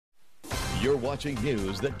You're watching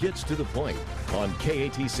news that gets to the point on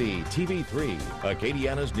KATC TV3,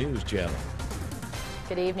 Acadiana's news channel.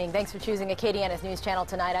 Good evening. Thanks for choosing Acadiana's news channel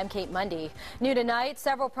tonight. I'm Kate Mundy. New tonight,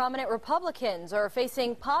 several prominent Republicans are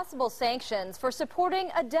facing possible sanctions for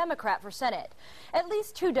supporting a Democrat for Senate. At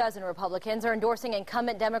least 24 Republicans are endorsing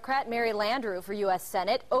incumbent Democrat Neely Landrieu for U.S.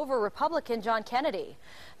 Senate over Republican John Kennedy.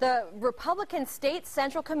 The Republican State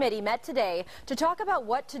Central Committee met today to talk about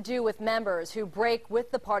what to do with members who break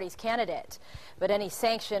with the party's candidate. But any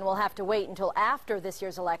sanction will have to wait until after this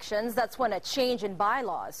year's elections. That's when a change in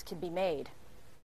bylaws can be made.